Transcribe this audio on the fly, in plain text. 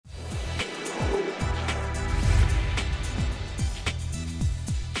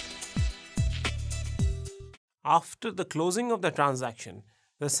after the closing of the transaction,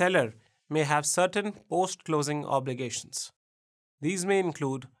 the seller may have certain post-closing obligations. These may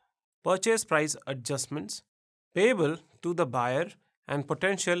include purchase price adjustments payable to the buyer and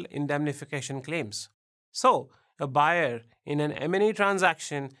potential indemnification claims. So, a buyer in an M&A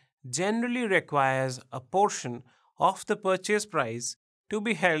transaction generally requires a portion of the purchase price to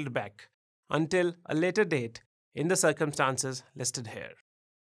be held back until a later date in the circumstances listed here.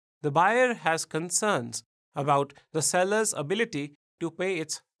 The buyer has concerns about the seller's ability to pay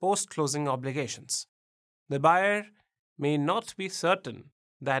its post-closing obligations. The buyer may not be certain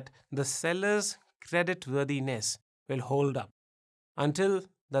that the seller's creditworthiness will hold up until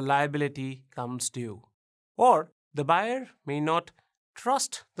the liability comes due, or the buyer may not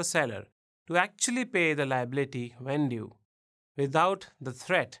trust the seller to actually pay the liability when due without the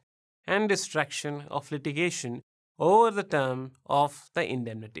threat and distraction of litigation over the term of the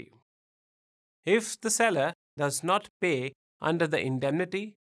indemnity. If the seller does not pay under the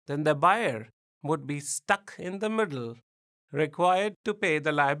indemnity, then the buyer would be stuck in the middle, required to pay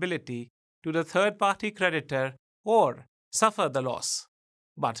the liability to the third-party creditor or suffer the loss,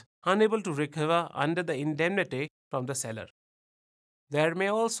 but unable to recover under the indemnity from the seller. There may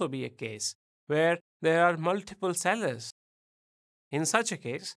also be a case where there are multiple sellers. In such a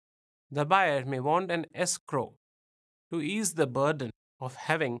case, the buyer may want an escrow to ease the burden of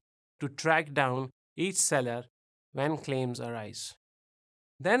having to track down each seller when claims arise.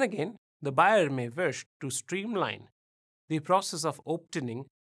 Then again, the buyer may wish to streamline the process of obtaining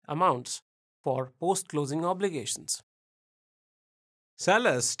amounts for post-closing obligations.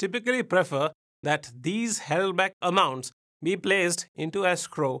 Sellers typically prefer that these held back amounts be placed into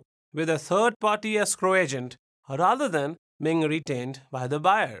escrow with a third-party escrow agent rather than being retained by the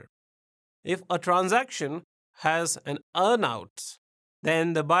buyer. If a transaction has an earn-out,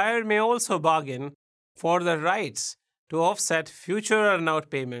 then the buyer may also bargain for the rights to offset future earn-out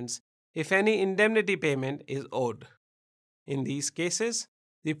payments if any indemnity payment is owed. In these cases,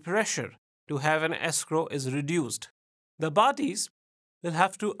 the pressure to have an escrow is reduced. The parties will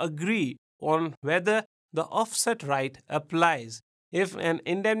have to agree on whether the offset right applies if an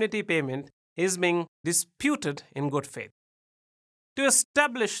indemnity payment is being disputed in good faith. To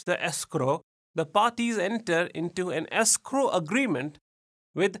establish the escrow, the parties enter into an escrow agreement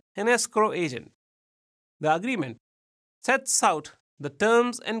with an escrow agent. The agreement sets out the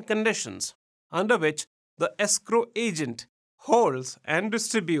terms and conditions under which the escrow agent holds and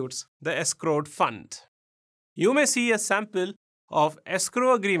distributes the escrowed fund. You may see a sample of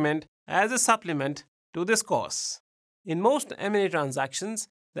escrow agreement as a supplement to this course. In most M&A transactions,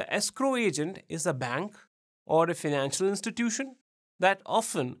 the escrow agent is a bank or a financial institution that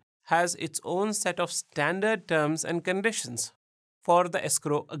often has its own set of standard terms and conditions for the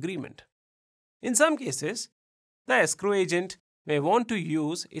escrow agreement. In some cases, the escrow agent may want to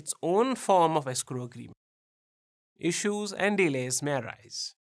use its own form of escrow agreement. Issues and delays may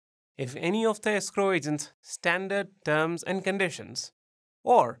arise if any of the escrow agent's standard terms and conditions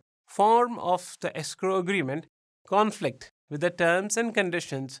or form of the escrow agreement conflict with the terms and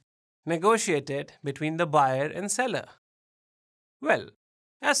conditions negotiated between the buyer and seller. Well,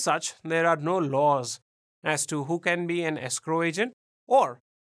 as such, there are no laws as to who can be an escrow agent or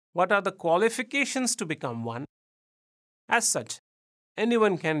what are the qualifications to become one. As such,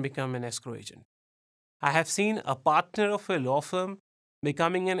 anyone can become an escrow agent. I have seen a partner of a law firm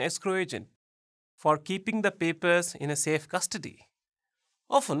becoming an escrow agent for keeping the papers in a safe custody.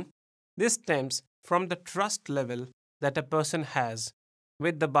 Often, this stems from the trust level that a person has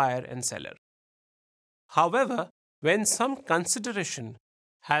with the buyer and seller. However, when some consideration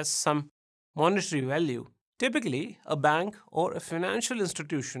has some monetary value, typically a bank or a financial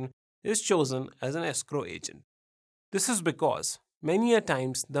institution is chosen as an escrow agent. This is because many a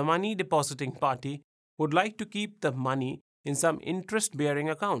times the money depositing party would like to keep the money in some interest-bearing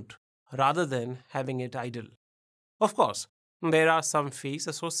account rather than having it idle. Of course, there are some fees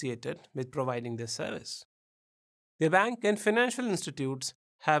associated with providing this service. The bank and financial institutes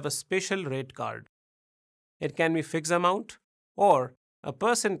have a special rate card. It can be fixed amount or a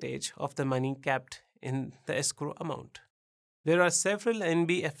percentage of the money kept in the escrow amount. There are several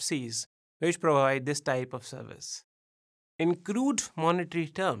NBFCs which provide this type of service. In crude monetary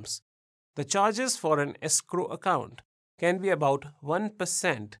terms, the charges for an escrow account can be about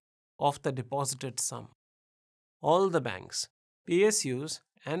 1% of the deposited sum. All the banks, PSUs,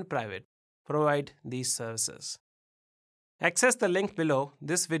 and private provide these services. Access the link below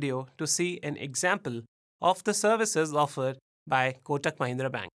this video to see an example of the services offered by Kotak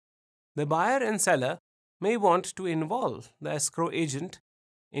Mahindra Bank. The buyer and seller may want to involve the escrow agent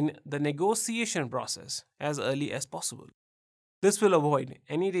in the negotiation process as early as possible. This will avoid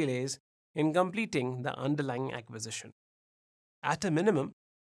any delays in completing the underlying acquisition. At a minimum,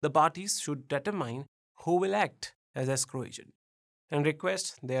 the parties should determine who will act as escrow agent and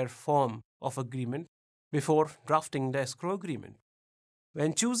request their form of agreement before drafting the escrow agreement.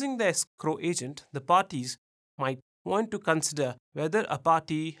 When choosing the escrow agent, the parties might want to consider whether a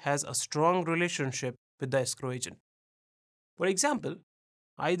party has a strong relationship with the escrow agent. For example,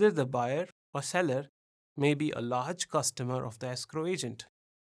 either the buyer or seller may be a large customer of the escrow agent.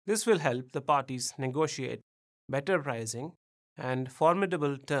 This will help the parties negotiate better pricing and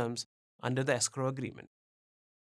formidable terms under the escrow agreement.